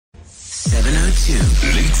702.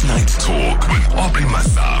 Late Night Talk with Aubrey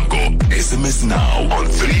Masango. SMS now on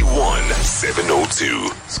 31702.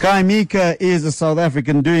 Skye Meaker is a South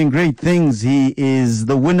African doing great things. He is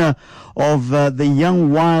the winner of the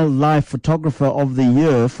Young Wildlife Photographer of the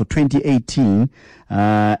Year for 2018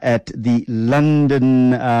 at the London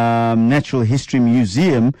Natural History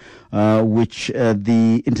Museum, which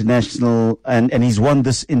the international, and he's won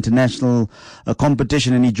this international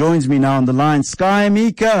competition, and he joins me now on the line. Skye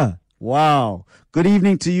Meaker, wow. Good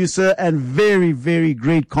evening to you, sir, and very, very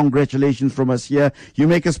great congratulations from us here. You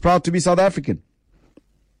make us proud to be South African.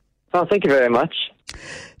 Oh, thank you very much.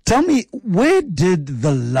 Tell me, where did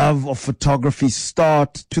the love of photography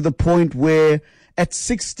start to the point where at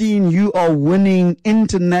 16 you are winning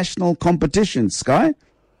international competitions, Skye?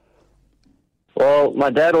 Well, my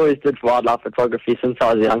dad always did wildlife photography since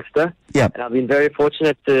I was a youngster. Yeah. And I've been very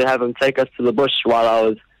fortunate to have him take us to the bush while I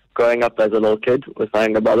was growing up as a little kid with my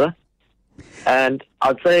younger brother. And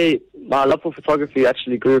I'd say my love for photography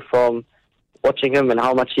actually grew from watching him and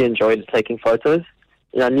how much he enjoyed taking photos.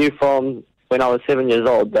 I knew from when I was 7 years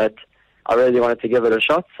old that I really wanted to give it a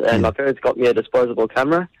shot, and my parents got me a disposable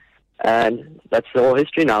camera, and that's all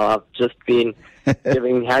history now. I've just been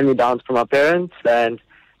giving hand-me-downs from my parents and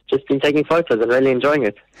just been taking photos and really enjoying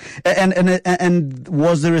it. And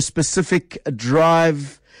was there a specific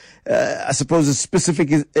drive, I suppose a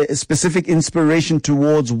specific inspiration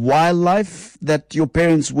towards wildlife that your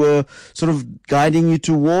parents were sort of guiding you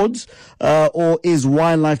towards, or is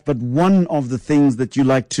wildlife but one of the things that you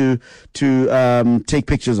like to take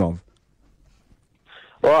pictures of?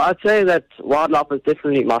 Well, I'd say that wildlife is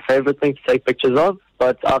definitely my favorite thing to take pictures of,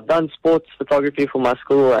 but I've done sports photography for my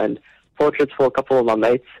school and portraits for a couple of my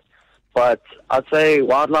mates. But I'd say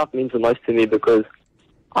wildlife means the most to me because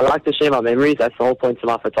I like to share my memories. That's the whole point of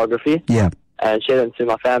my photography. Yeah. And share them to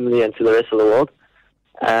my family and to the rest of the world.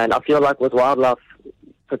 And I feel like with wildlife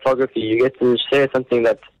photography, you get to share something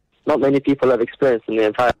that not many people have experienced in their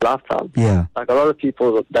entire lifetime. Yeah. Like a lot of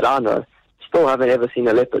people that I know still haven't ever seen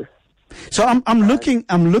a leopard. So I'm looking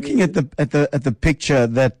at the picture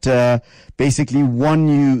that basically won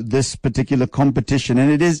you this particular competition,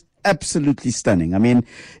 and it is absolutely stunning. I mean,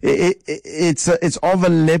 it's of a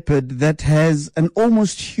leopard that has an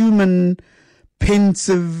almost human,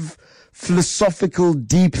 pensive, philosophical,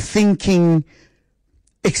 deep thinking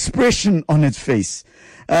expression on its face.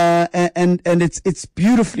 And it's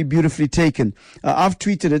beautifully taken. I've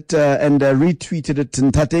tweeted it and retweeted it,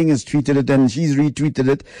 and Tateng has tweeted it, and she's retweeted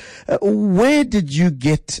it. Where did you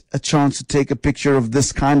get a chance to take a picture of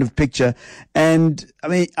this kind of picture? And I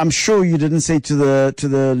mean, I'm sure you didn't say to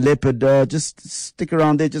the leopard, just stick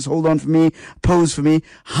around there, just hold on for me, pose for me.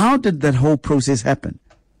 How did that whole process happen?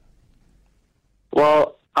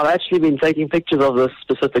 Well, I've actually been taking pictures of this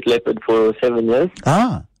specific leopard for 7 years.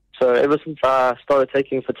 Ah. So ever since I started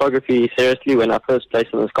taking photography seriously when I first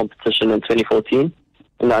placed in this competition in 2014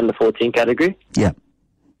 in the under 14 category. Yeah.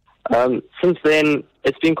 Since then,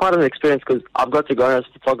 it's been quite an experience because I've got to go as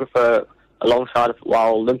a photographer alongside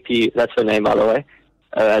while Limpy, that's her name by the way,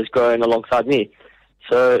 has grown alongside me.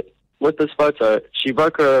 So with this photo, she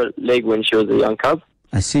broke her leg when she was a young cub.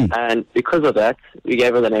 I see. And because of that, we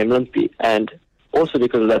gave her the name Limpy. And also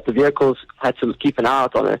because of that, the vehicles had to keep an eye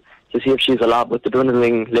out on her to see if she's alive. With the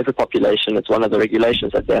dwindling leopard population, it's one of the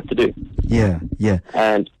regulations that they have to do. Yeah.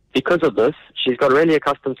 And because of this, she's got really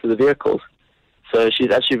accustomed to the vehicles. So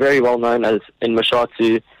she's actually very well known as in Mashar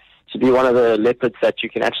to be one of the leopards that you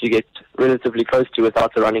can actually get relatively close to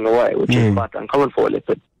without her running away, which is quite uncommon for a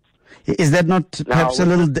leopard. Is that not perhaps a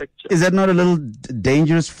little? Is that not a little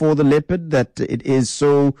dangerous for the leopard that it is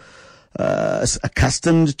so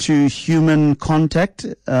accustomed to human contact,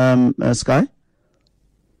 Skye?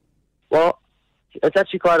 Well, it's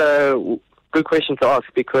actually quite a good question to ask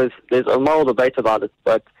because there's a moral debate about it.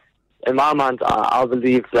 But in my mind, I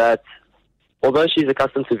believe that although she's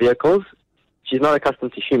accustomed to vehicles, she's not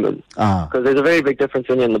accustomed to humans. Because there's a very big difference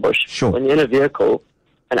when you're in the bush. Sure. When you're in a vehicle,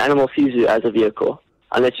 an animal sees you as a vehicle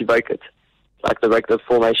unless you break it, like the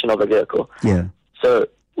formation of a vehicle. Yeah. So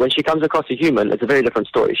when she comes across a human, it's a very different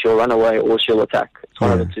story. She'll run away or she'll attack. It's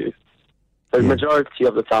one of the two. The majority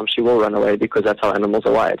of the time, she will run away because that's how animals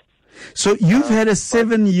are wired. So you've had a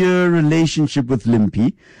 7-year relationship with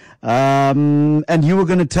Limpy, and you were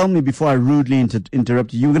going to tell me before I rudely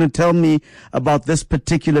interrupted you. You were going to tell me about this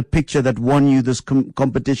particular picture that won you this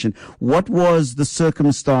competition. What was the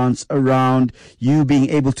circumstance around you being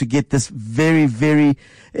able to get this very, very,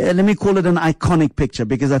 let me call it an iconic picture,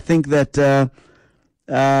 because I think that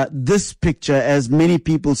this picture, as many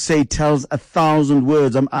people say, tells 1,000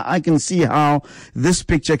 words. I can see how this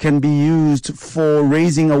picture can be used for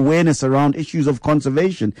raising awareness around issues of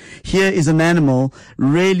conservation. Here is an animal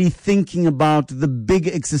really thinking about the big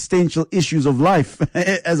existential issues of life,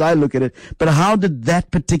 as I look at it. But how did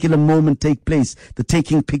that particular moment take place? The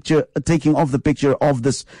taking of the picture of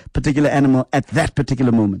this particular animal at that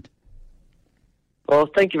particular moment. Well,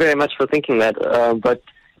 thank you very much for thinking that. But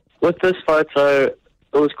with this photo,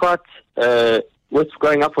 it was quite, with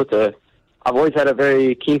growing up with her, I've always had a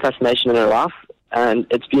very keen fascination in her life, and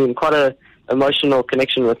it's been quite an emotional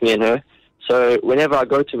connection with me and her. So whenever I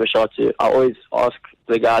go to Mashatu, I always ask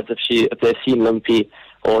the guides if they've seen Limpy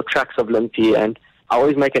or tracks of Limpy, and I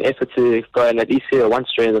always make an effort to go and at least see her once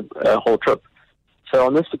during the whole trip. So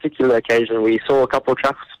on this particular occasion, we saw a couple of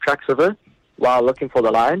tracks of her while looking for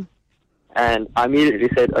the lion, and I immediately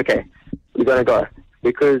said, okay, we're going to go,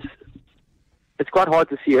 because it's quite hard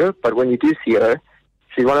to see her, but when you do see her,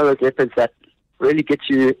 she's one of those leopards that really gets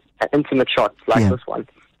you an intimate shot like this one.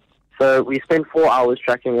 So we spent 4 hours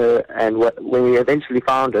tracking her, and when we eventually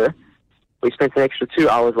found her, we spent an extra 2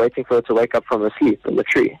 hours waiting for her to wake up from her sleep in the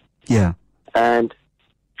tree. Yeah. And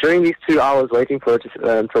during these 2 hours waiting for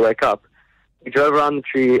her to wake up, we drove around the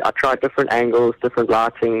tree. I tried different angles, different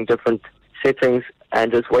lighting, different settings,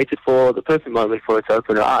 and just waited for the perfect moment for her to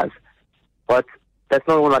open her eyes. But that's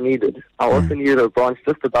not all I needed. I also needed a branch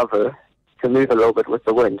just above her to move a little bit with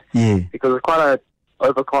the wind. Yeah. Because it's quite an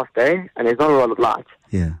overcast day, and there's not a lot of light.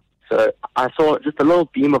 Yeah. So I saw just a little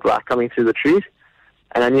beam of light coming through the trees,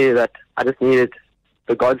 and I knew that I just needed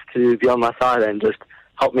the gods to be on my side and just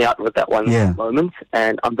help me out with that one moment.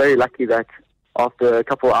 And I'm very lucky that after a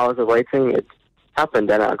couple of hours of waiting, it happened,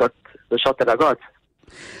 and I got the shot that I got.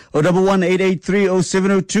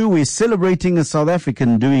 011-883-0702. We're celebrating a South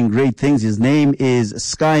African doing great things. His name is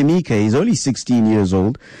Skye Meaker. He's only 16 years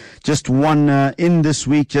old. Just won in this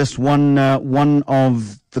week. Just won one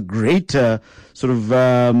of the greater sort of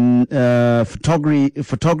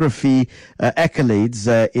photography accolades.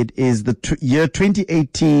 It is the year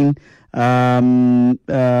 2018.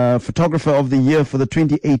 Photographer of the year for the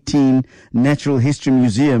 2018 Natural History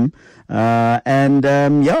Museum. He's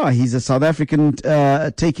a South African,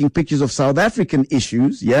 taking pictures of South African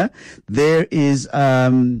issues. Yeah. There is,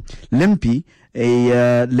 Limpy,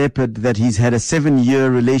 a leopard that he's had a 7-year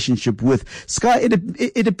relationship with. Skye,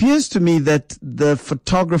 it appears to me that the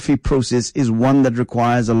photography process is one that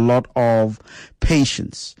requires a lot of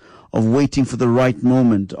patience, of waiting for the right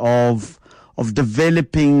moment, of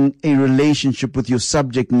developing a relationship with your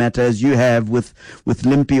subject matter as you have with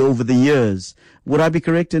Limpy over the years. Would I be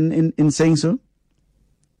correct in saying so?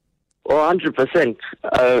 Well, 100%.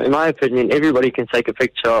 In my opinion, everybody can take a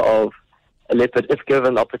picture of a leopard if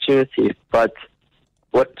given the opportunity. But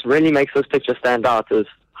what really makes this picture stand out is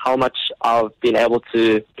how much I've been able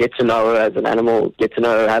to get to know her as an animal, get to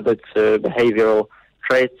know her habits, her behavioral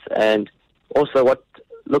traits, and also what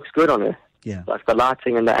looks good on her, like the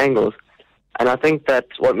lighting and the angles. And I think that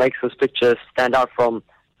what makes this picture stand out from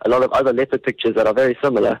a lot of other leopard pictures that are very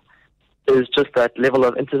similar is just that level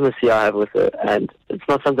of intimacy I have with her. And it's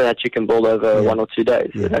not something that you can build over 1 or 2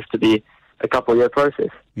 days. It has to be a couple-year process.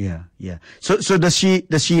 Yeah. So does she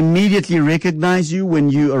immediately recognize you when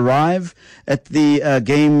you arrive at the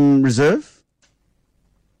game reserve?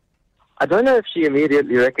 I don't know if she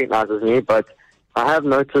immediately recognizes me, but I have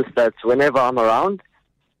noticed that whenever I'm around,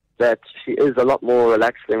 that she is a lot more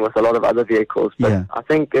relaxed than with a lot of other vehicles. But I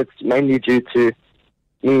think it's mainly due to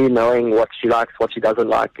me knowing what she likes, what she doesn't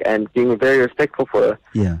like, and being very respectful for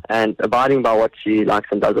her and abiding by what she likes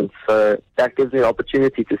and doesn't. So that gives me the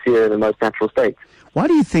opportunity to see her in the most natural state. Why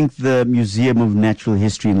do you think the Museum of Natural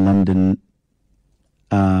History in London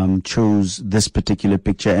chose this particular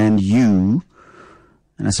picture and you,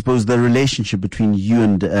 and I suppose the relationship between you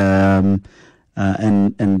and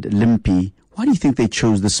Limpy? Why do you think they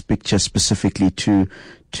chose this picture specifically to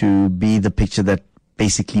be the picture that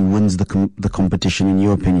basically wins the competition, in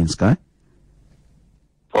your opinion, Skye?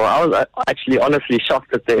 Well, I was actually honestly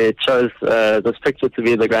shocked that they chose this picture to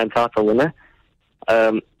be the grand title winner.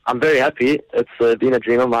 I'm very happy. It's been a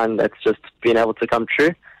dream of mine that's just been able to come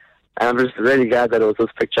true. And I'm just really glad that it was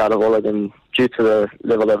this picture out of all of them due to the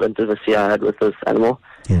level of intimacy I had with this animal.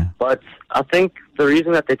 Yeah. But I think the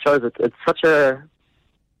reason that they chose it, it's such a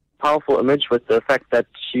powerful image with the fact that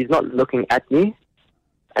she's not looking at me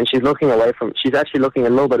and she's looking away from, she's actually looking a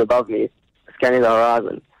little bit above me, scanning the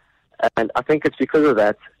horizon. And I think it's because of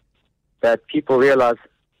that people realize,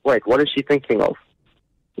 wait, what is she thinking of?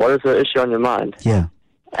 What is her issue on your mind? Yeah.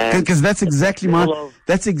 Because that's exactly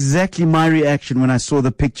my reaction when I saw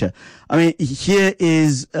the picture. I mean, here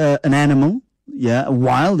is an animal yeah, a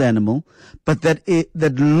wild animal, but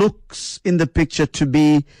that looks in the picture to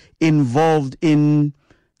be involved in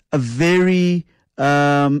a very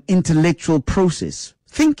intellectual process,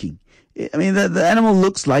 thinking. I mean, the animal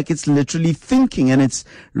looks like it's literally thinking, and it's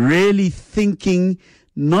really thinking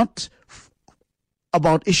not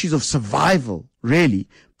about issues of survival, really,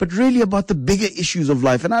 but really about the bigger issues of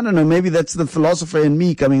life. And I don't know, maybe that's the philosopher in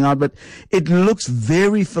me coming out, but it looks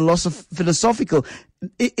very philosophical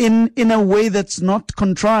in a way that's not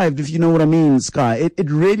contrived, if you know what I mean, Skye. It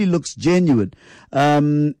really looks genuine.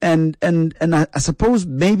 And I suppose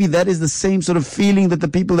maybe that is the same sort of feeling that the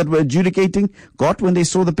people that were adjudicating got when they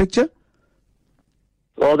saw the picture.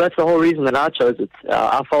 Well, that's the whole reason that I chose it.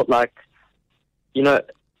 I felt like,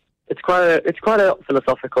 it's quite a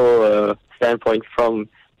philosophical standpoint from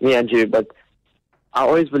me and you, but I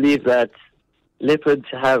always believe that leopards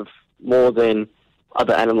have more than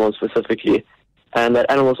other animals specifically, and that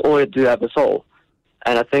animals always do have a soul.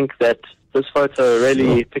 And I think that this photo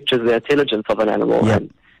really pictures the intelligence of an animal. Yeah.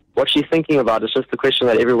 And what she's thinking about is just the question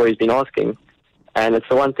that everybody's been asking, and it's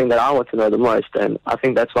the one thing that I want to know the most, and I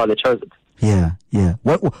think that's why they chose it. Yeah, yeah.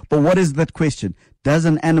 But what is that question? Does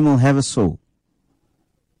an animal have a soul?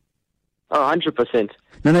 Oh, 100%.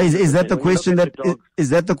 No, is that the question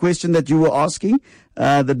is that the question that you were asking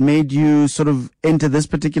that made you sort of enter this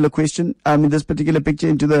particular question, this particular picture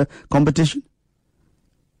into the competition?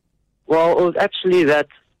 Well, it was actually that,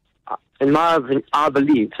 I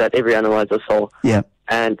believe that every animal has a soul. Yeah.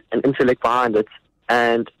 And an intellect behind it.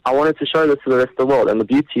 And I wanted to show this to the rest of the world and the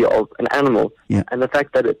beauty of an animal. Yeah. And the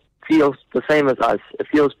fact that it feels the same as us. It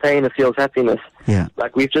feels pain, it feels happiness. Yeah.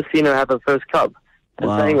 Like we've just seen her have her first cub. And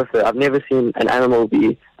Wow. playing with her, I've never seen an animal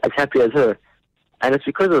be as happy as her. And it's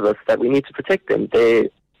because of this that we need to protect them. They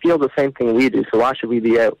feel the same thing we do, so why should we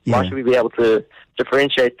be able to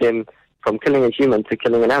differentiate them from killing a human to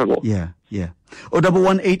killing an animal? Yeah, yeah.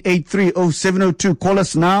 011-883-0702. Call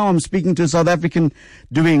us now. I'm speaking to a South African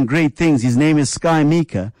doing great things. His name is Skye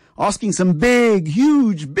Meaker, asking some big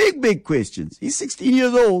questions. He's 16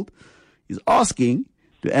 years old. He's asking,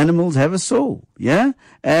 do animals have a soul? Yeah?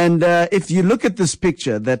 And if you look at this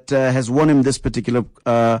picture that has won him this particular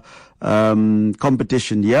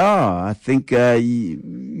competition, yeah, I think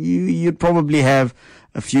you'd probably have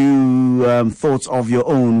a few thoughts of your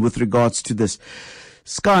own with regards to this.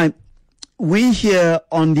 Skye, we here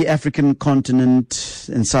on the African continent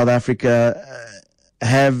in South Africa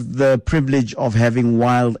have the privilege of having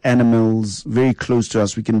wild animals very close to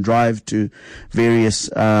us. We can drive to various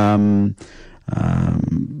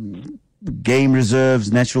game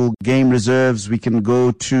reserves, natural game reserves. We can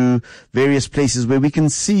go to various places where we can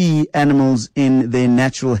see animals in their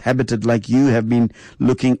natural habitat, like you have been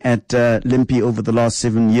looking at Limpy over the last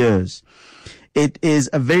 7 years. It is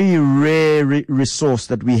a very rare resource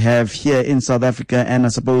that we have here in South Africa, and I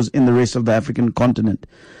suppose in the rest of the African continent.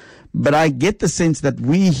 But I get the sense that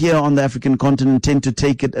we here on the African continent tend to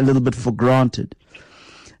take it a little bit for granted.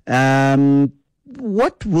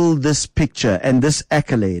 What will this picture and this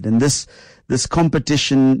accolade and this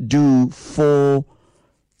competition do for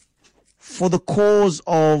the cause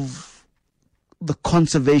of the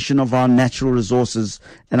conservation of our natural resources?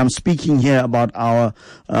 And I'm speaking here about our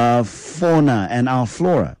fauna and our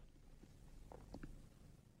flora.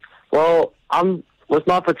 Well, with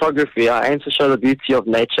my photography, I aim to show the beauty of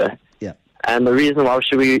nature. Yeah. And the reason why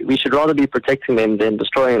we should rather be protecting them than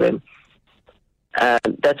destroying them.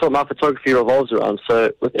 And that's what my photography revolves around.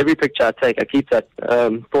 So with every picture I take, I keep that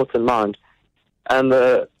thought in mind. And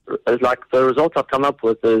the result I've come up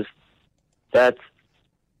with is that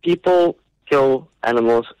people kill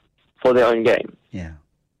animals for their own gain. Yeah.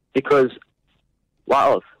 Because why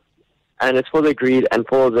else? And it's for their greed and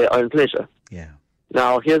for their own pleasure. Yeah.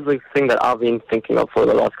 Now, here's the thing that I've been thinking of for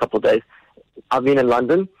the last couple of days. I've been in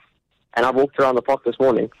London, and I've walked around the park this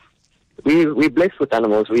morning. We're blessed with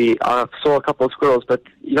animals. I saw a couple of squirrels, but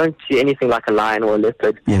you don't see anything like a lion or a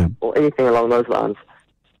leopard or anything along those lines.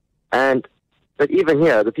 But even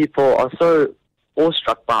here, the people are so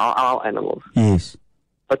awestruck by our animals. Yes.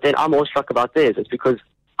 But then I'm awestruck about theirs. It's because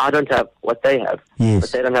I don't have what they have, Yes.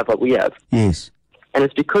 but they don't have what we have. Yes. And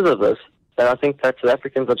it's because of this that I think that South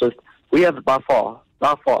Africans are we have by far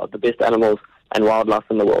the best animals and wildlife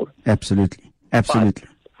in the world. Absolutely. Absolutely.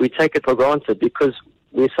 But we take it for granted because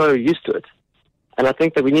we're so used to it. And I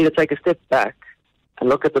think that we need to take a step back and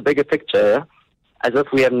look at the bigger picture as if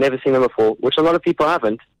we have never seen them before, which a lot of people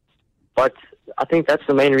haven't. But I think that's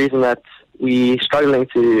the main reason that we're struggling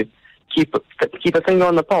to keep a finger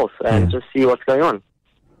on the pulse and just see what's going on.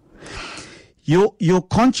 Your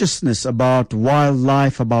consciousness about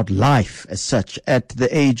wildlife, about life as such, at the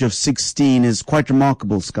age of 16 is quite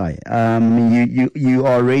remarkable, Skye. You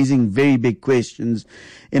are raising very big questions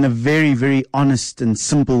in a very, very honest and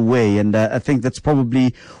simple way, and I think that's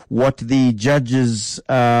probably what the judges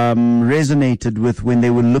resonated with when they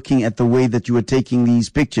were looking at the way that you were taking these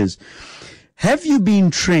pictures. Have you been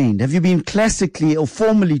trained? Have you been classically or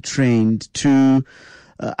formally trained to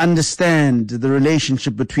understand the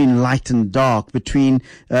relationship between light and dark, between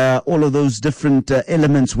all of those different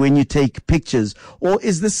elements when you take pictures? Or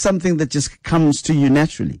is this something that just comes to you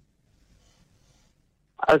naturally?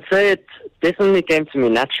 I'd say it definitely came to me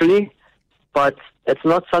naturally, but it's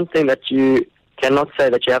not something that you cannot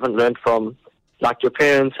say that you haven't learned from, like, your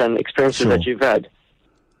parents and experiences that you've had.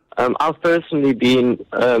 I've personally been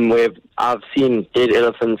where I've seen dead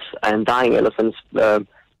elephants and dying elephants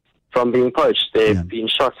from being poached. They've been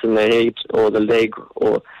shot in the head or the leg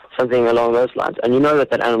or something along those lines. And you know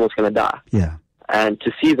that that animal's going to die. Yeah. And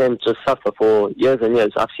to see them just suffer for years and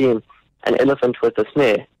years. I've seen an elephant with a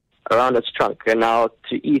snare around its trunk, and now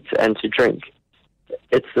to eat and to drink.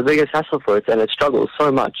 It's the biggest hassle for it, and it struggles so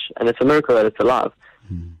much. And it's a miracle that it's alive.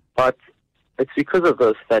 But it's because of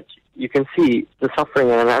this that you can see the suffering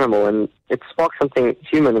in an animal, and it sparks something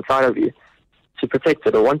human inside of you to protect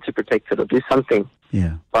it or want to protect it or do something.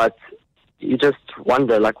 Yeah. But you just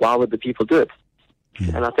wonder, like, why would the people do it?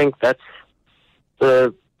 Yeah. And I think that's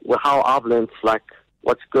how I've learned, like,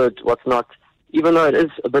 what's good, what's not. Even though it is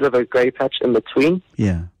a bit of a grey patch in between,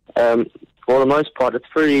 yeah. For the most part, it's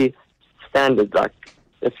pretty standard. Like,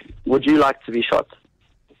 would you like to be shot?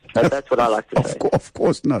 That's what I like to say. Of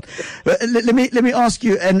course not. Let me ask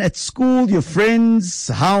you, and at school, your friends,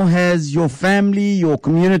 how has your family, your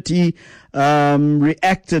community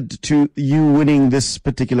reacted to you winning this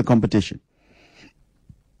particular competition?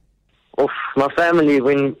 My family,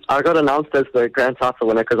 when I got announced as the grand title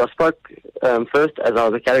winner, because I spoke first as I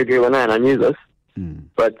was a category winner, and I knew this,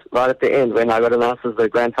 but right at the end, when I got announced as the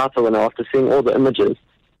grand title winner, after seeing all the images,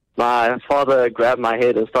 my father grabbed my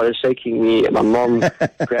head and started shaking me, and my mom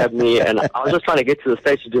grabbed me, and I was just trying to get to the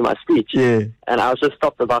stage to do my speech. Yeah. And I was just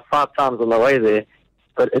stopped about 5 times on the way there.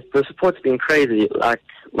 But the support's been crazy. Like,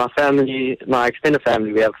 my family, my extended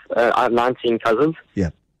family, I have 19 cousins. Yeah.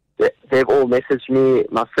 They've all messaged me.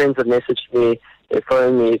 My friends have messaged me. They've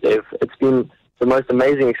phoned me. It's been the most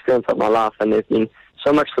amazing experience of my life, and there's been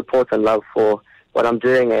so much support and love for what I'm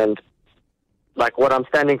doing and, like, what I'm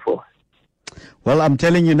standing for. Well, I'm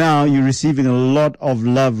telling you now, you're receiving a lot of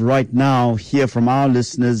love right now here from our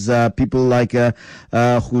listeners. People like Khudi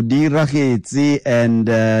Rakhetsi and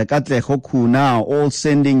Katle Khoku now all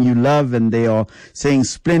sending you love, and they are saying,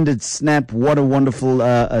 "Splendid snap! What a wonderful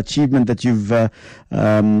achievement that you've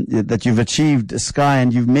achieved, Skye,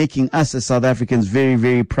 and you're making us as South Africans very,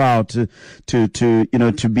 very proud to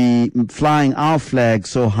be flying our flag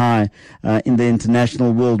so high in the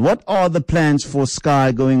international world." What are the plans for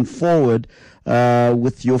Skye going forward?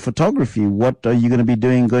 With your photography, what are you going to be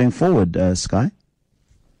doing going forward, Skye?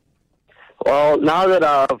 Well, now that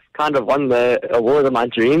I've kind of won the award of my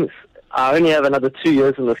dreams, I only have another 2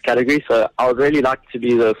 years in this category, so I would really like to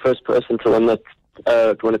be the first person to win it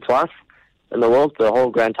twice in the world, the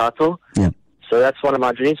whole grand title. Yeah. So that's one of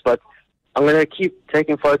my dreams, but I'm going to keep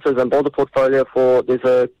taking photos and build a portfolio there's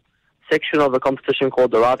a section of the competition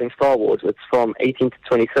called the Rising Star Awards. It's from 18 to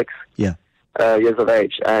 26 years of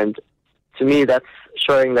age, and to me, that's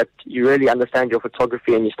showing that you really understand your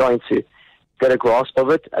photography and you're starting to get a grasp of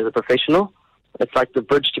it as a professional. It's like the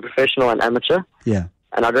bridge to professional and amateur. Yeah.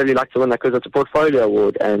 And I'd really like to win that because it's a portfolio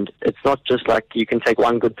award, and it's not just like you can take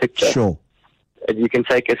one good picture. Sure. You can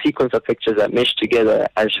take a sequence of pictures that mesh together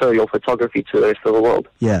and show your photography to the rest of the world.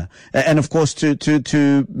 Yeah. And of course,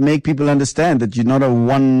 to make people understand that you're not a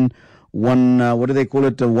one what do they call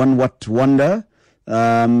it? A one-what wonder.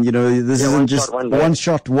 This isn't just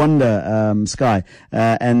one-shot wonder, Skye,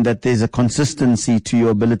 and that there's a consistency to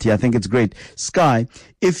your ability. I think it's great. Skye,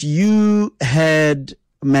 if you had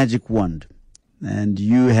a magic wand and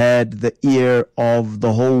you had the ear of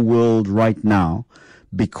the whole world right now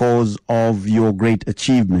because of your great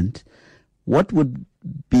achievement, what would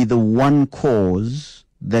be the one cause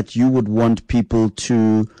that you would want people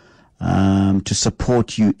to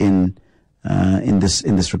support you in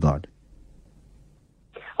this regard?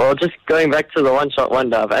 Well, just going back to the one-shot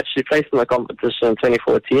wonder, I've actually placed in the competition in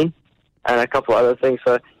 2014 and a couple other things.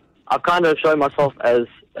 So I've kind of shown myself as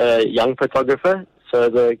a young photographer. So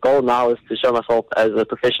the goal now is to show myself as a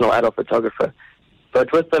professional adult photographer.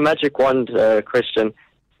 But with the magic wand, Christian,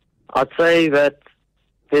 I'd say that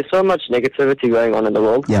there's so much negativity going on in the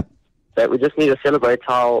world that we just need to celebrate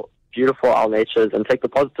how beautiful our nature is and take the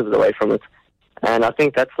positives away from it. And I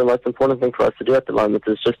think that's the most important thing for us to do at the moment,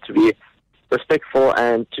 is just to be respectful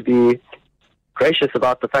and to be gracious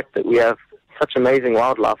about the fact that we have such amazing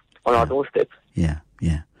wildlife on our doorstep. Yeah.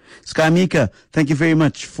 Skye Meaker, thank you very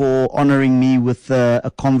much for honoring me with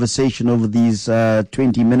a conversation over these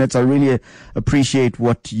 20 minutes. I really appreciate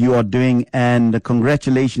what you are doing, and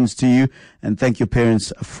congratulations to you, and thank your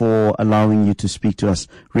parents for allowing you to speak to us.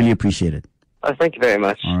 Really appreciate it. Thank you very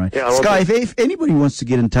much. All right. Yeah, Skye, if anybody wants to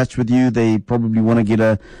get in touch with you, they probably want to get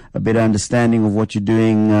a better understanding of what you're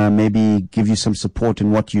doing, maybe give you some support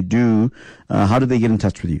in what you do. How do they get in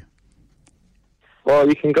touch with you? Well,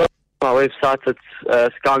 you can go to my website. It's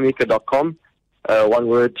skyemeaker.com. One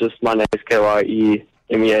word, just my name is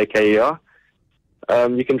KYEMEAKER.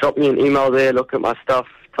 You can drop me an email there, look at my stuff,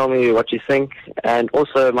 tell me what you think. And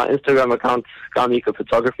also my Instagram account, Skye Meaker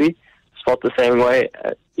Photography, spelled the same way.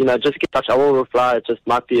 Just get in touch. I will reply. It just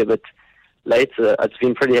might be a bit late. It's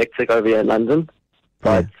been pretty hectic over here in London.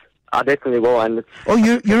 But I definitely will. And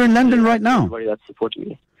you're in London right now? Everybody that's supporting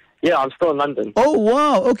me. Yeah, I'm still in London. Oh,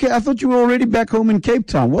 wow. Okay, I thought you were already back home in Cape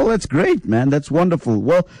Town. Well, that's great, man. That's wonderful.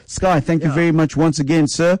 Well, Skye, thank you very much once again,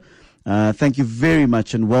 sir. Thank you very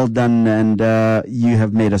much, and well done. And you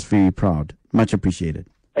have made us very proud. Much appreciated.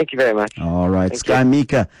 Thank you very much. All right. Skye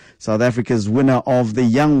Meaker, South Africa's winner of the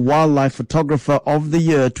Young Wildlife Photographer of the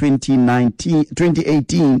Year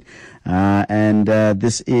 2018. And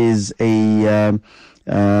this is I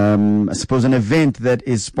suppose an event that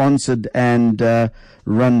is sponsored and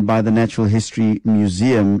run by the Natural History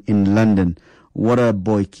Museum in London. What a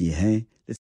boykie, hey?